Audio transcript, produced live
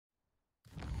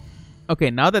Okay,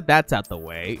 now that that's out the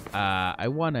way, I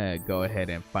want to go ahead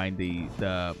and find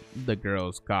the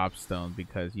girl's gobstone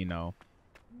because, you know,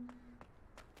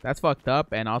 that's fucked up,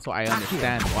 and also I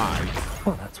understand why.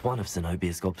 Well, that's one of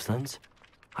Zenobia's gobstones.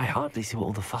 I hardly see what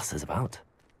all the fuss is about.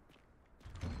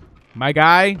 My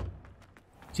guy,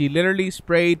 she literally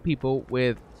sprayed people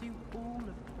with...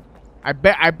 I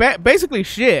bet, basically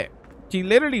shit. She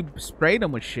literally sprayed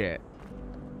them with shit.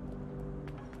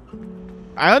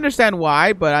 I understand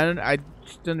why, but I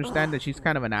just understand that she's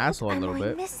kind of an asshole a little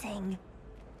bit. Missing?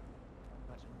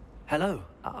 Hello,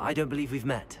 I don't believe we've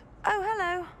met. Oh,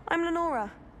 hello. I'm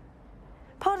Lenora.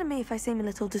 Pardon me if I seem a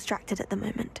little distracted at the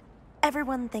moment.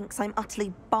 Everyone thinks I'm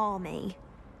utterly balmy.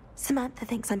 Samantha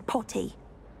thinks I'm potty.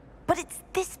 But it's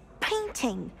this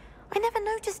painting. I never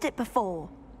noticed it before.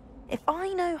 If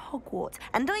I know Hogwarts,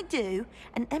 and I do,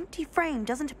 an empty frame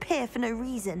doesn't appear for no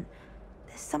reason.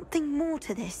 There's something more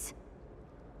to this.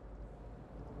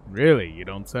 Really? You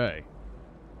don't say.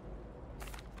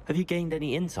 Have you gained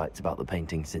any insights about the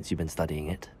painting since you've been studying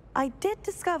it? I did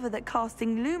discover that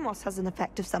casting Lumos has an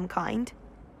effect of some kind.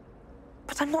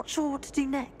 But I'm not sure what to do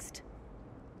next.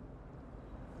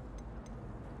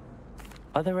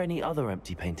 Are there any other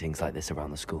empty paintings like this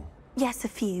around the school? Yes, a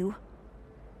few.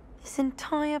 This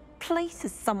entire place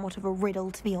is somewhat of a riddle,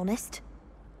 to be honest.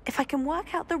 If I can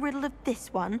work out the riddle of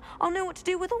this one, I'll know what to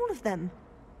do with all of them.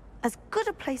 As good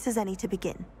a place as any to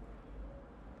begin.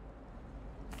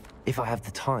 If I have the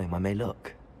time, I may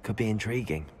look. Could be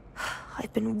intriguing.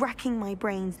 I've been racking my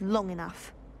brains long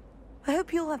enough. I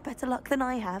hope you'll have better luck than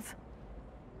I have.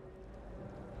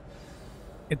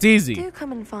 It's easy. Do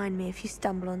come and find me if you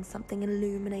stumble on something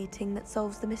illuminating that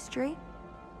solves the mystery.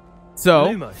 So,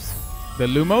 Lumos. the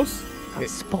Lumos? That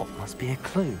spot must be a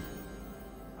clue.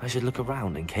 I should look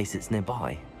around in case it's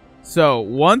nearby. So,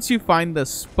 once you find the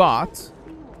spot,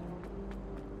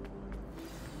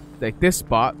 like this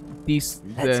spot, the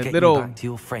little back to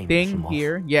your frame, thing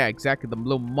here, yeah, exactly, the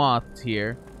little moth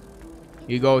here.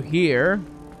 You go here,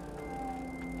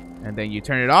 and then you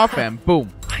turn it off, and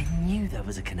boom. I knew there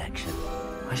was a connection.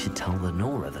 I should tell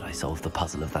Lenora that I solved the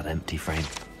puzzle of that empty frame.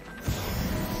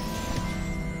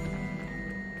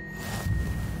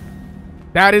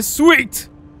 That is sweet!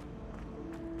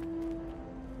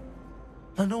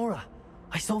 Lenora,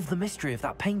 I solved the mystery of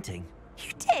that painting.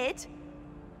 You did?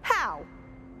 How?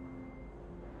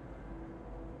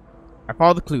 I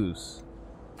follow the clues.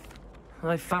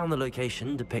 I found the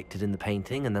location depicted in the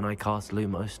painting, and then I cast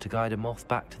Lumos to guide a moth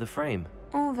back to the frame.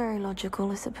 All very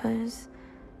logical, I suppose.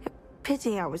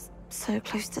 Pity I was so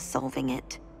close to solving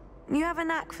it. You have a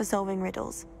knack for solving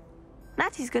riddles.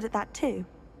 Natty's good at that too.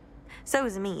 So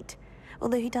is Amit,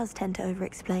 although he does tend to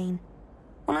over-explain.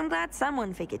 Well, I'm glad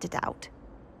someone figured it out.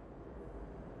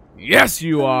 Yes,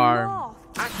 you are!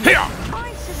 Moth. I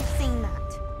should have seen that.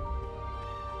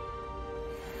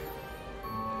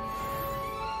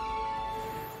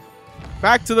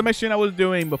 Back to the mission I was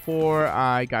doing before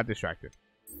I got distracted.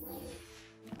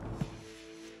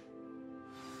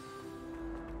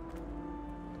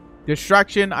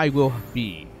 Distraction I will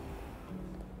be.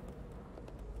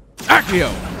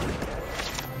 Accio!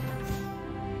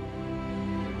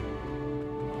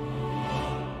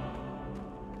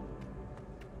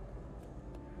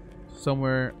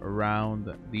 Somewhere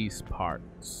around these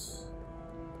parts.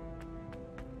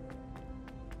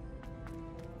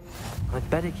 I'd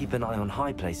better keep an eye on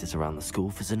high places around the school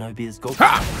for Zenobia's gold.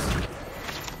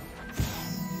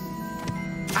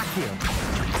 Accio!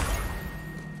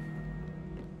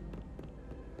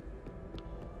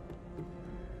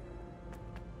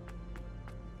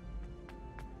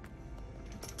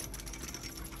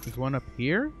 There's one up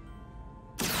here.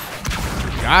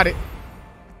 Got it.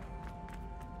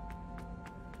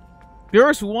 There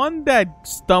was one that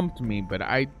stumped me, but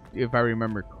if I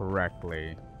remember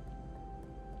correctly,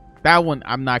 that one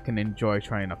I'm not gonna enjoy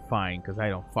trying to find because I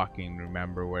don't fucking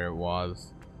remember where it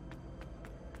was.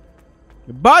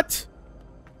 But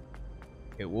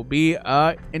it will be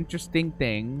a interesting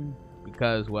thing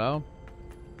because, well,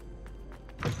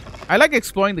 I like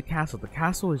exploring the castle. The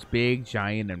castle is big,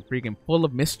 giant, and freaking full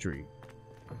of mystery.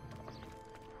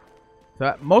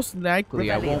 So most likely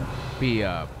Rebellion. I won't be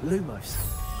Lumos.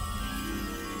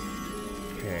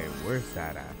 Okay, where's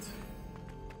that at?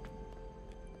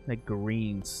 Like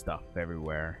green stuff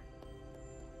everywhere.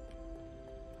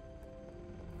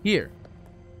 Here.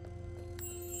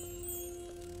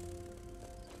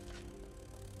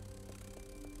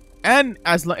 And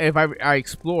if I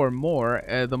explore more,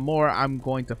 the more I'm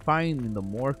going to find, the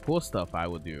more cool stuff I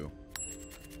will do.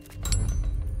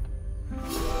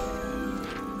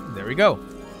 There we go.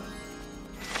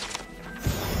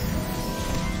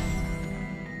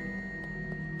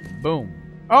 Boom.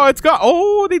 Oh, it's got.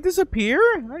 Oh, they disappear?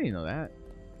 I didn't know that.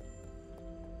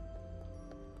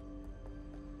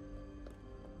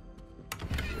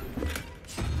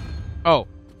 Oh.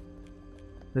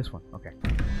 This one. Okay.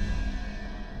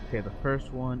 Okay, the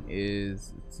first one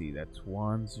is. Let's see. That's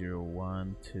 1, 0,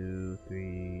 1, 2,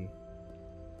 3,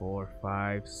 4,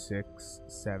 5, 6,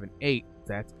 7, 8.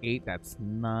 That's 8. That's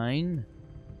 9.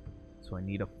 So I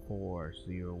need a 4.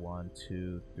 0, 1,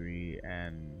 2, 3,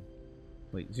 and.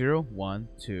 Wait, 0, 1,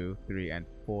 2, 3, and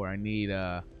 4. I need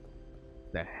the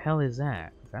hell is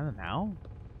that? Is that an owl?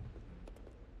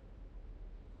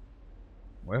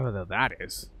 Whatever the that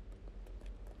is.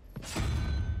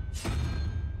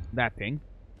 That thing.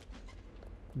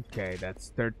 Okay, that's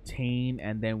 13,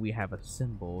 and then we have a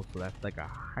symbol, so that's like a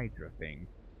Hydra thing.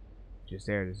 Which is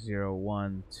there, 0,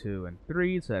 1, 2, and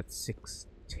 3, so that's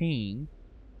 16.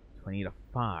 So I need a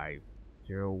 5.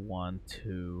 0, 1,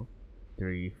 2,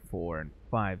 3, 4, and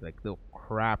 5, like little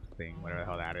crap thing, whatever the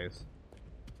hell that is.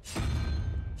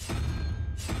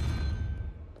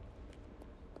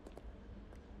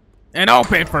 And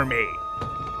open for me!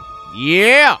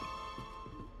 Yeah!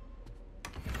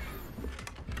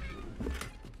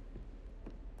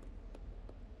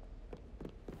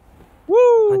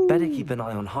 Woo! I'd better keep an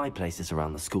eye on high places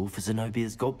around the school for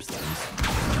Zenobia's gobstones.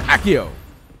 Accio!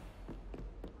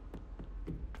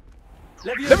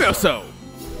 Levioso!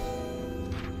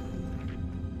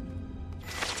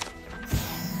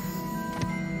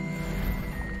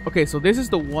 Okay, so this is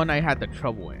the one I had the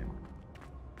trouble in.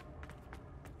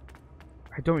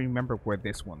 I don't remember where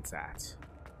this one's at.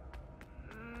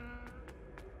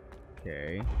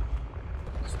 Okay.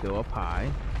 Still up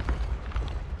high.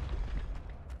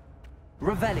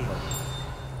 Revelio.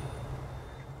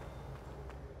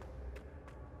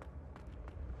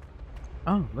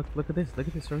 Oh, look at this. Look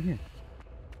at this right here.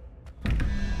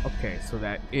 Okay, so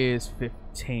that is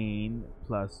 15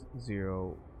 plus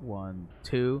 0, 1,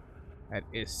 2. That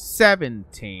is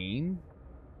 17.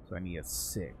 So I need a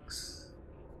 6.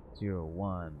 0,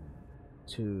 1,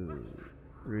 2,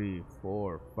 3,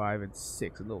 4, 5, and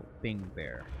 6. A little thing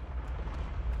there.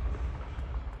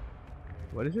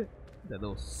 What is it? That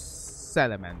little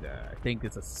salamander. I think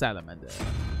it's a salamander.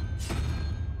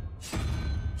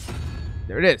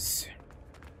 There it is.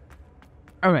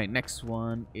 Alright, next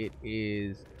one. It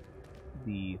is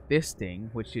this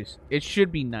thing, which is, it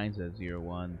should be 9. So 0,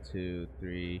 1, 2,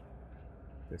 3.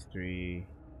 That's 3,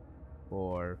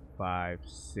 4, 5,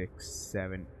 6,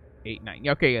 7, 8, 9.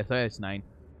 Okay, yeah, so that's 9.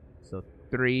 So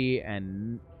 3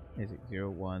 and is it 0,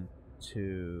 1,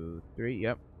 2, 3?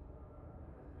 Yep.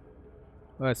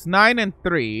 Well, it's 9 and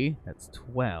 3. That's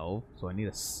 12. So I need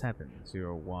a 7.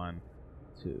 0, 1,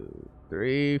 2,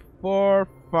 3, 4,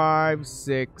 5,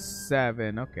 6,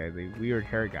 7. Okay, the weird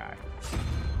hair guy.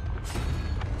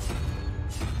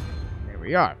 There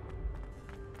we are.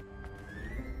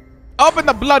 Open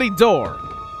the bloody door!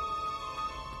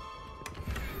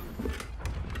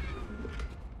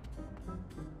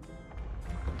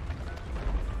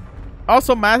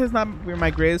 Also, math is not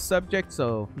my greatest subject,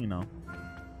 so, you know.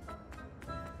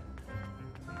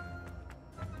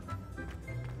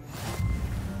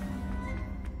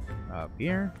 Up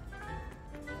here.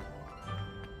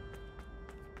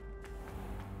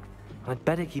 I'd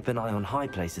better keep an eye on high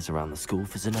places around the school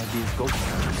for Zenobia's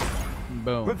gobstones.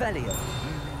 Boom. Revelio.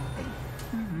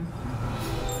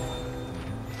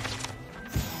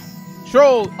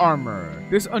 Troll armor.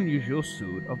 This unusual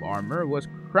suit of armor was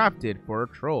crafted for a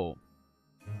troll.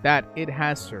 That it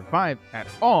has survived at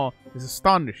all is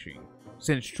astonishing,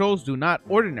 since trolls do not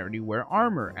ordinarily wear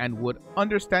armor and would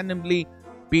understandably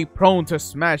be prone to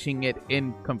smashing it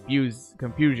in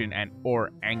confusion and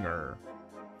or anger.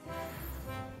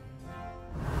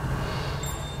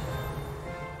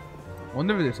 I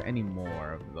wonder if there's any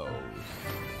more of those.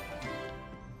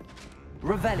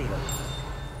 Revelio.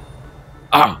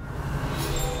 Ah!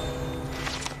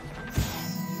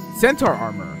 Centaur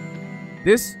armor.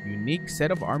 This unique set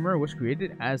of armor was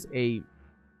created as a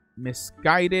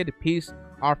misguided peace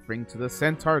offering to the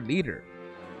Centaur leader.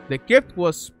 The gift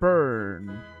was spurned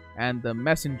and the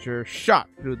messenger shot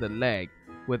through the leg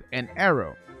with an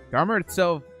arrow. The armor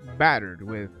itself, battered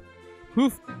with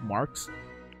hoof marks,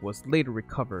 was later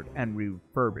recovered and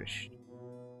refurbished.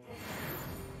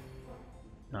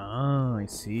 Ah, I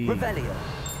see. Revelio.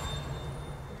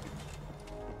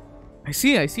 I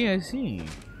see.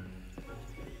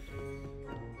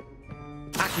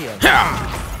 Accio.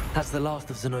 That's the last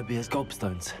of Zenobia's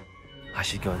gobstones. I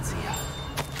should go and see her.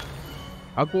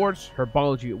 Hogwarts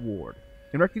Herbology Award.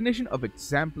 In recognition of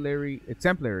exemplary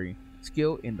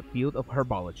skill in the field of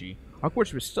herbology,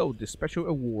 Hogwarts bestowed this special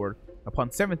award upon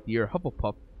 7th year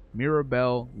Hufflepuff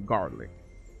Mirabelle Garlic.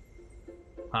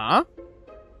 Huh?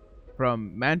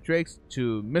 From mandrakes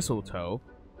to mistletoe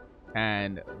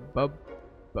and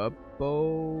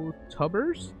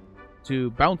bubble-tubbers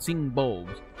to bouncing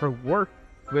bulbs, her work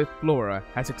with Flora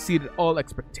has exceeded all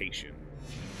expectation.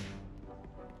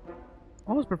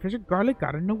 Oh, Professor Garlic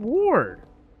got an award.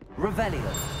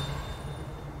 Revelio.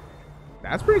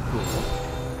 That's pretty cool.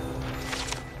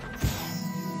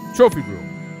 Trophy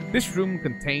room. This room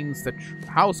contains the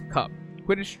House Cup,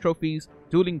 Quidditch trophies,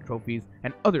 dueling trophies,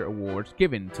 and other awards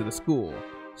given to the school.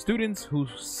 Students who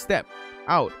step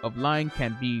out of line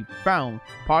can be found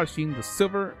polishing the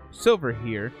silver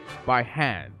here by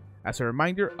hand as a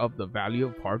reminder of the value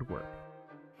of hard work.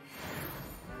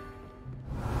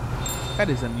 That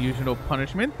is an unusual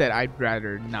punishment that I'd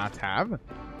rather not have.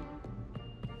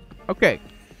 Okay.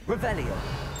 Revelio.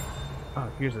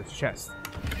 Oh, here's a chest.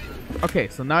 Okay,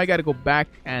 so now I gotta go back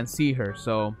and see her.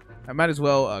 So I might as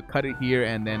well cut it here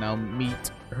and then I'll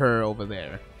meet her over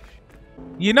there.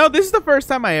 You know, this is the first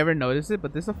time I ever noticed it,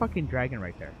 but there's a fucking dragon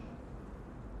right there.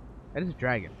 That is a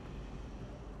dragon.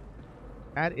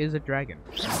 That is a dragon.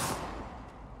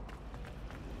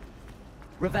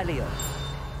 Revelio.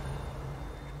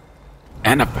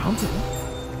 And a fountain.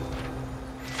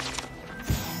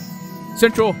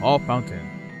 Central Hall Fountain.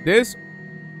 This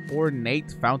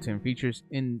ornate fountain features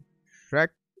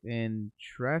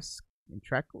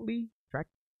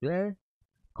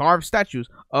carved statues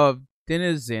of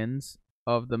denizens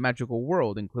of the magical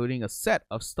world, including a set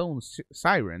of stone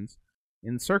sirens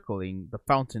encircling the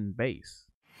fountain base.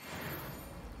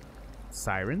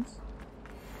 Sirens?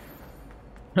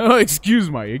 Oh,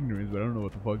 excuse my ignorance, but I don't know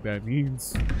what the fuck that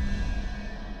means.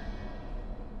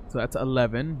 So that's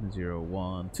 11. 0,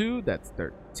 1, 2. That's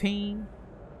 13.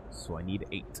 So I need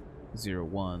 8. 0,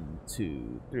 1,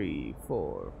 2, 3,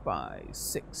 4, 5,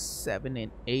 6, 7,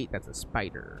 and 8. That's a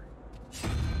spider.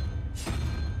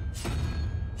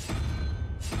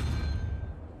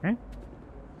 Okay.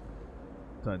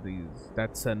 So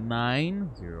that's a 9.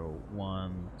 0,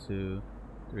 1, 2,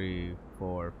 3,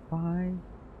 4, 5.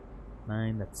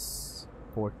 9. That's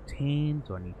 14.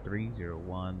 So I need 3. 0,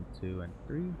 1, 2, and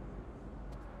 3.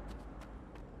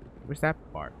 Where's that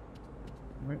part?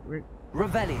 Where?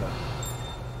 Revelio.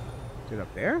 Is it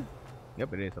up there?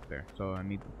 Yep, it is up there. So I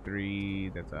need the 3.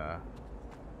 That's the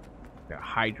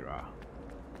Hydra.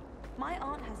 My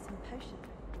aunt has some potion.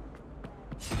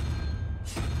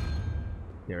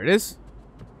 There it is.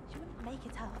 She wouldn't make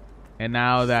it up. And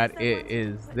now that it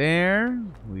is there,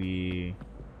 we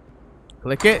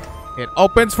click it. It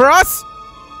opens for us.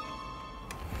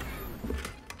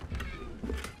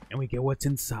 And we get what's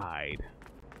inside.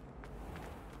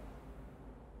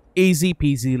 Easy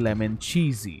peasy lemon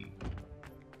cheesy.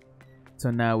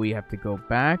 So now we have to go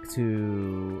back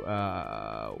to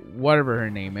whatever her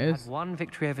name is. One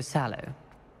victory over Sallow.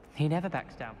 He never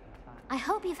backs down. I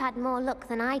hope you've had more luck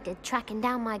than I did tracking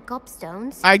down my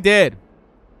gobstones. I did.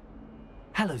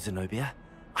 Hello, Zenobia.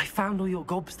 I found all your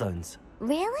gobstones.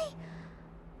 Really?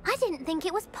 I didn't think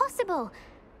it was possible.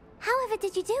 However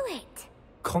did you do it?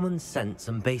 Common sense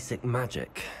and basic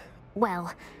magic.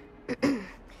 Well,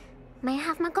 may I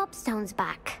have my gobstones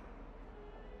back?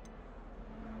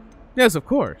 Yes, of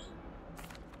course.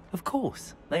 Of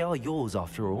course. They are yours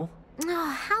after all. Oh,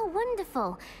 how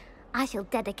wonderful. I shall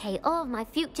dedicate all of my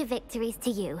future victories to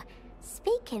you.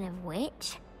 Speaking of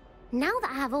which, now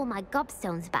that I have all my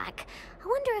gobstones back, I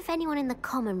wonder if anyone in the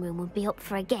common room would be up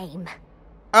for a game.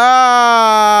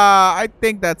 I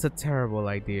think that's a terrible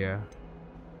idea.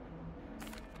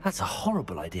 That's a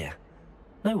horrible idea.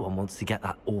 No one wants to get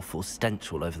that awful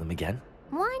stench all over them again.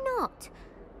 Why not?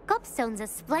 Gobstones are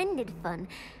splendid fun,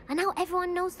 and now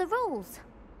everyone knows the rules.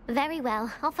 Very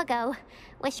well, off I go.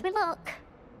 Wish me luck.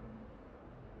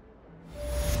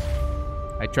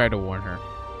 I tried to warn her.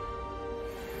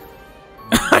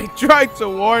 I tried to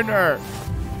warn her.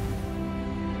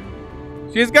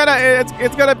 She's gonna,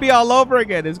 it's gonna be all over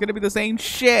again. It's gonna be the same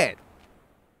shit.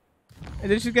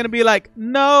 And then she's gonna be like,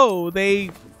 no,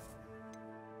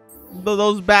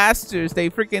 those bastards, they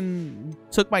freaking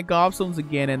took my gobstones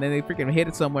again and then they freaking hid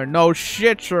it somewhere. No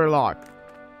shit, Sherlock.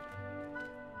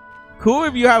 Cool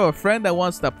if you have a friend that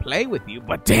wants to play with you,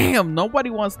 but damn, nobody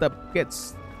wants to get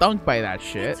stunk by that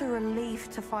shit. It's a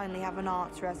relief to finally have an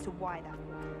answer as to why that.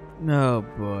 Oh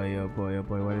boy, oh boy, oh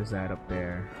boy, what is that up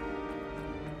there?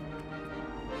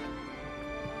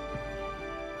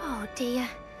 Oh dear.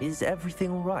 Is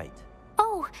everything all right?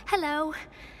 Oh, hello.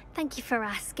 Thank you for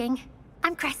asking.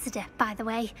 I'm Cressida, by the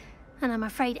way, and I'm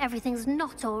afraid everything's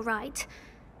not all right.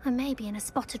 I may be in a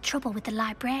spot of trouble with the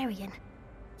librarian.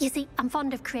 You see, I'm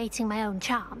fond of creating my own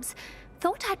charms.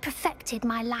 Thought I'd perfected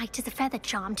my light as a feather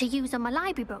charm to use on my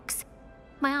library books.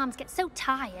 My arms get so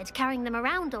tired carrying them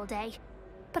around all day.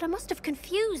 But I must have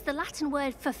confused the Latin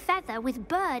word for feather with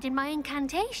bird in my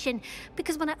incantation,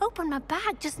 because when I opened my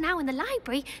bag just now in the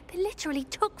library, they literally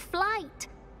took flight.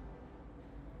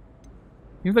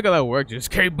 You look at that work,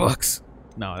 just carry books.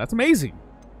 No, that's amazing.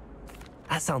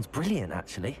 That sounds brilliant,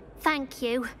 actually. Thank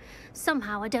you.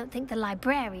 Somehow I don't think the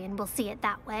librarian will see it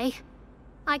that way.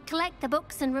 I collect the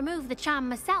books and remove the charm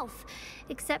myself,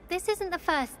 except this isn't the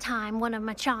first time one of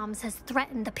my charms has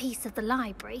threatened the peace of the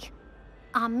library.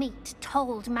 Our meet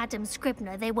told Madame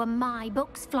Scribner they were my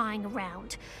books flying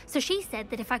around, so she said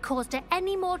that if I caused her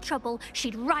any more trouble,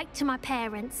 she'd write to my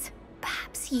parents.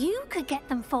 Perhaps you could get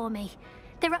them for me.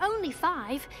 There are only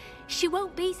 5. She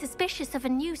won't be suspicious of a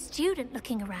new student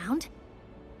looking around.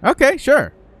 Okay,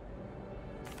 sure.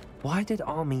 Why did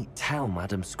Army tell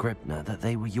Madame Scribner that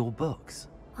they were your books?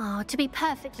 Oh, to be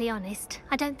perfectly honest,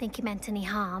 I don't think he meant any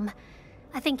harm.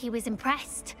 I think he was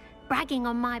impressed, bragging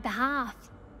on my behalf.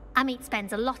 Amit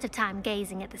spends a lot of time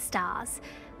gazing at the stars,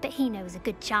 but he knows a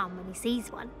good charm when he sees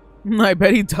one. I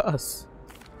bet he does.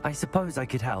 I suppose I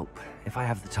could help, if I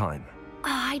have the time. Oh,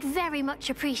 I'd very much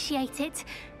appreciate it.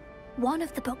 One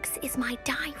of the books is my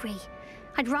diary.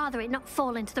 I'd rather it not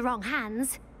fall into the wrong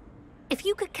hands. If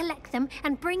you could collect them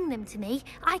and bring them to me,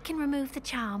 I can remove the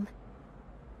charm.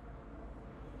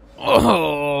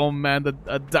 Oh, man,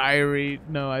 a diary.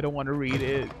 No, I don't want to read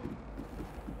it.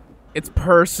 It's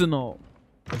personal.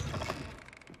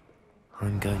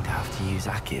 I'm going to have to use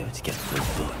Accio to get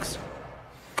those books.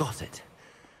 Got it.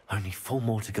 Only 4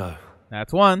 more to go.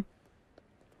 That's one.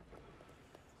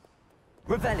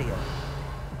 Revelio.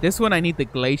 This one I need the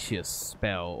Glacius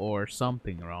spell or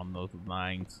something around those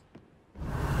lines.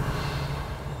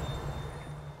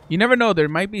 You never know, there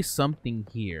might be something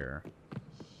here.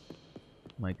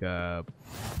 Like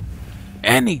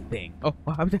anything. Oh,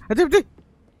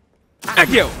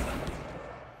 Accio!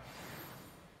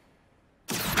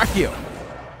 Accio!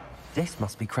 This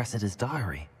must be Cressida's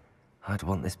diary. I'd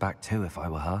want this back too if I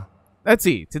were her. Let's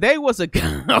see. Today was a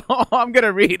oh, I'm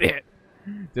gonna read it.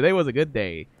 Today was a good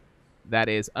day. That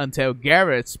is, until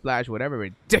Garrett splashed whatever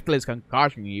ridiculous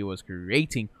concoction he was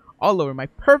creating all over my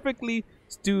perfectly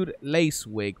stewed lace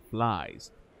wig flies.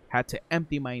 Had to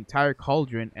empty my entire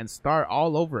cauldron and start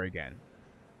all over again.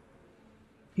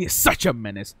 He is such a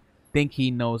menace. Think he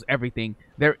knows everything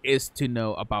there is to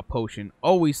know about potion,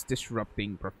 always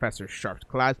disrupting Professor Sharp's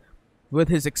class with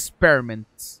his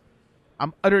experiments.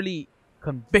 I'm utterly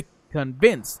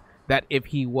convinced that if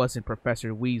he wasn't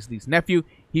Professor Weasley's nephew,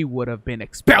 he would have been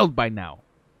expelled by now.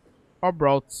 I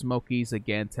brought Smokies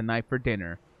again tonight for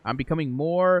dinner. I'm becoming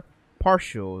more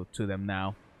partial to them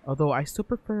now, although I still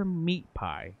prefer meat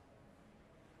pie.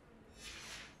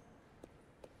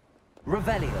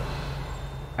 Revelio.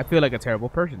 I feel like a terrible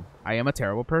person. I am a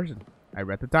terrible person. I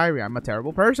read the diary. I'm a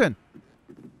terrible person.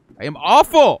 I am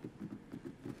awful.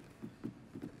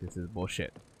 This is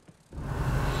bullshit.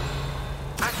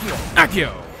 Accio.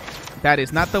 Accio! That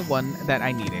is not the one that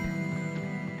I needed.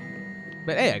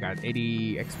 But hey, I got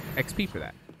 80 XP for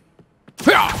that.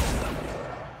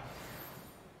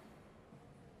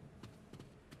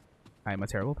 I am a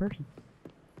terrible person.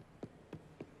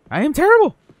 I am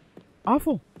terrible.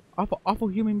 Awful. Awful, awful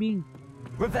human being.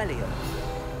 Revelio.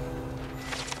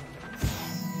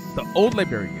 The old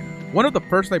librarian. One of the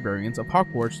first librarians of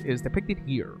Hogwarts is depicted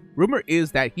here. Rumor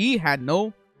is that he had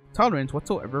no tolerance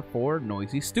whatsoever for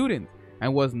noisy students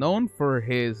and was known for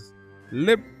his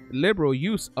liberal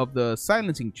use of the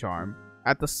silencing charm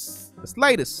at the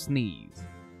slightest sneeze.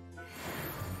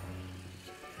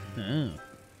 There's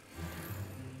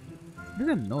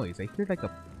a noise. I hear like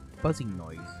a buzzing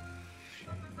noise.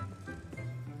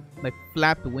 Like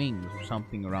flapped wings or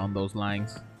something around those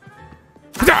lines.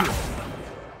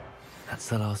 That's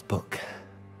the last book.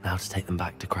 Now to take them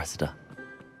back to Cressida.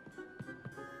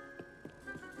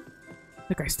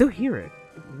 Look, I still hear it.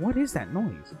 What is that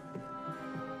noise?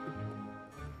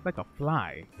 Like a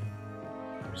fly.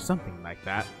 Or something like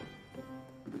that.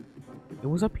 It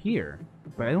was up here,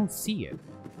 but I don't see it.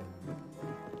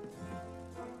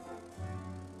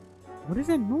 What is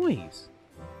that noise?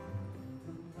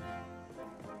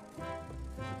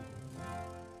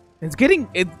 It's getting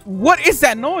it. What is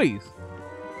that noise?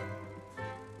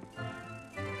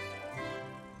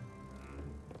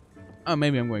 Oh,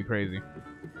 maybe I'm going crazy.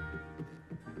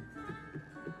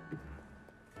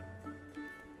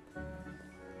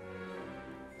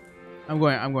 I'm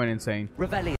going insane.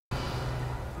 Revelio.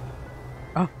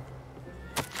 Oh.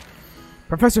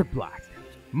 Professor Black.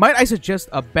 Might I suggest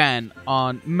a ban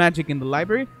on magic in the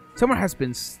library? Someone has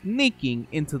been sneaking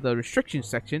into the restriction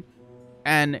section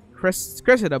And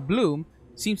Cressida Bloom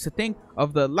seems to think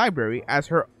of the library as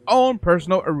her own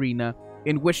personal arena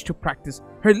in which to practice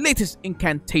her latest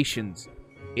incantations.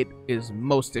 It is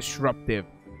most disruptive.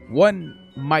 One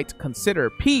might consider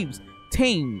Peeves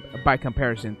tame by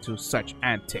comparison to such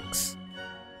antics.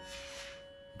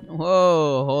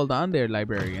 Whoa, hold on there,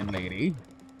 librarian lady.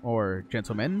 Or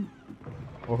gentleman.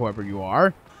 Or whoever you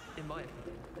are.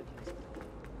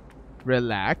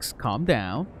 Relax, calm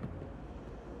down.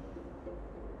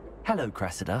 Hello,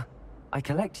 Cressida. I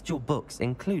collected your books,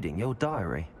 including your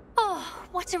diary. Oh,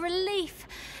 what a relief.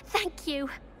 Thank you.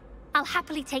 I'll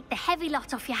happily take the heavy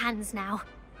lot off your hands now.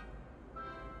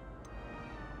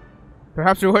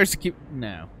 Perhaps your words to keep...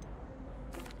 No.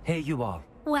 Here you are.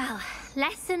 Well,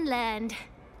 lesson learned.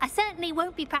 I certainly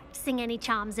won't be practicing any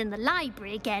charms in the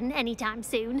library again anytime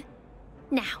soon.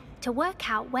 Now, to work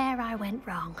out where I went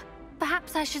wrong.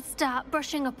 Perhaps I should start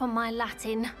brushing up on my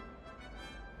Latin.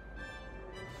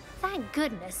 Thank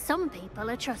goodness some people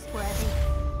are trustworthy.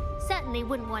 Certainly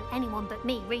wouldn't want anyone but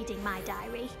me reading my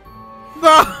diary.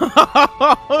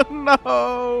 Oh,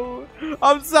 no!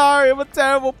 I'm sorry, I'm a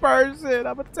terrible person.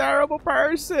 I'm a terrible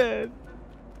person.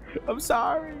 I'm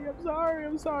sorry,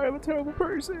 I'm a terrible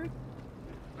person.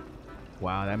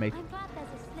 Wow, that makes... I'm glad there's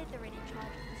a Slytherin in charge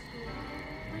of the school,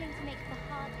 willing to make the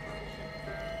hard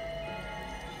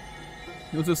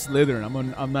decisions. It was a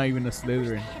Slytherin. I'm not even a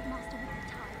Slytherin.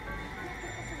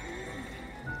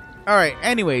 Alright,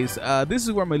 anyways, this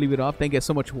is where I'm going to leave it off. Thank you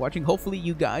so much for watching. Hopefully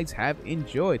you guys have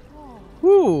enjoyed.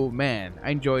 Whoo, man.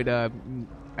 I enjoyed,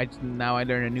 now I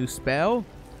learned a new spell.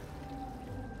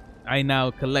 I now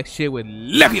collect shit with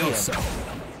Levioso.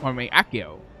 Or my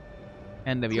Accio.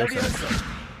 And Levioso.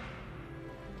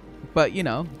 But, you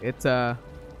know, it's a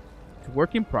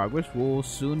work in progress. We'll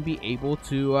soon be able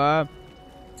to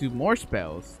do more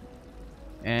spells.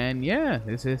 And yeah,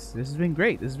 this has been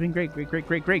great. This has been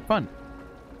great fun.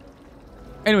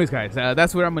 Anyways, guys,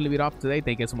 that's where I'm gonna leave it off today.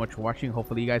 Thank you so much for watching.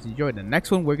 Hopefully you guys enjoyed. The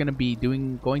next one we're gonna be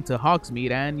going to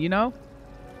Hogsmeade and, you know,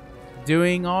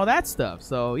 doing all that stuff.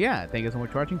 So yeah, thank you so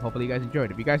much for watching. Hopefully you guys enjoyed.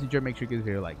 If you guys enjoyed, make sure you give this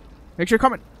video a like. Make sure you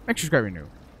comment. Make sure you subscribe if you're new.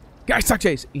 Guys, talk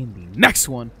to you in the next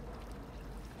one.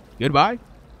 Goodbye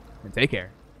and take care.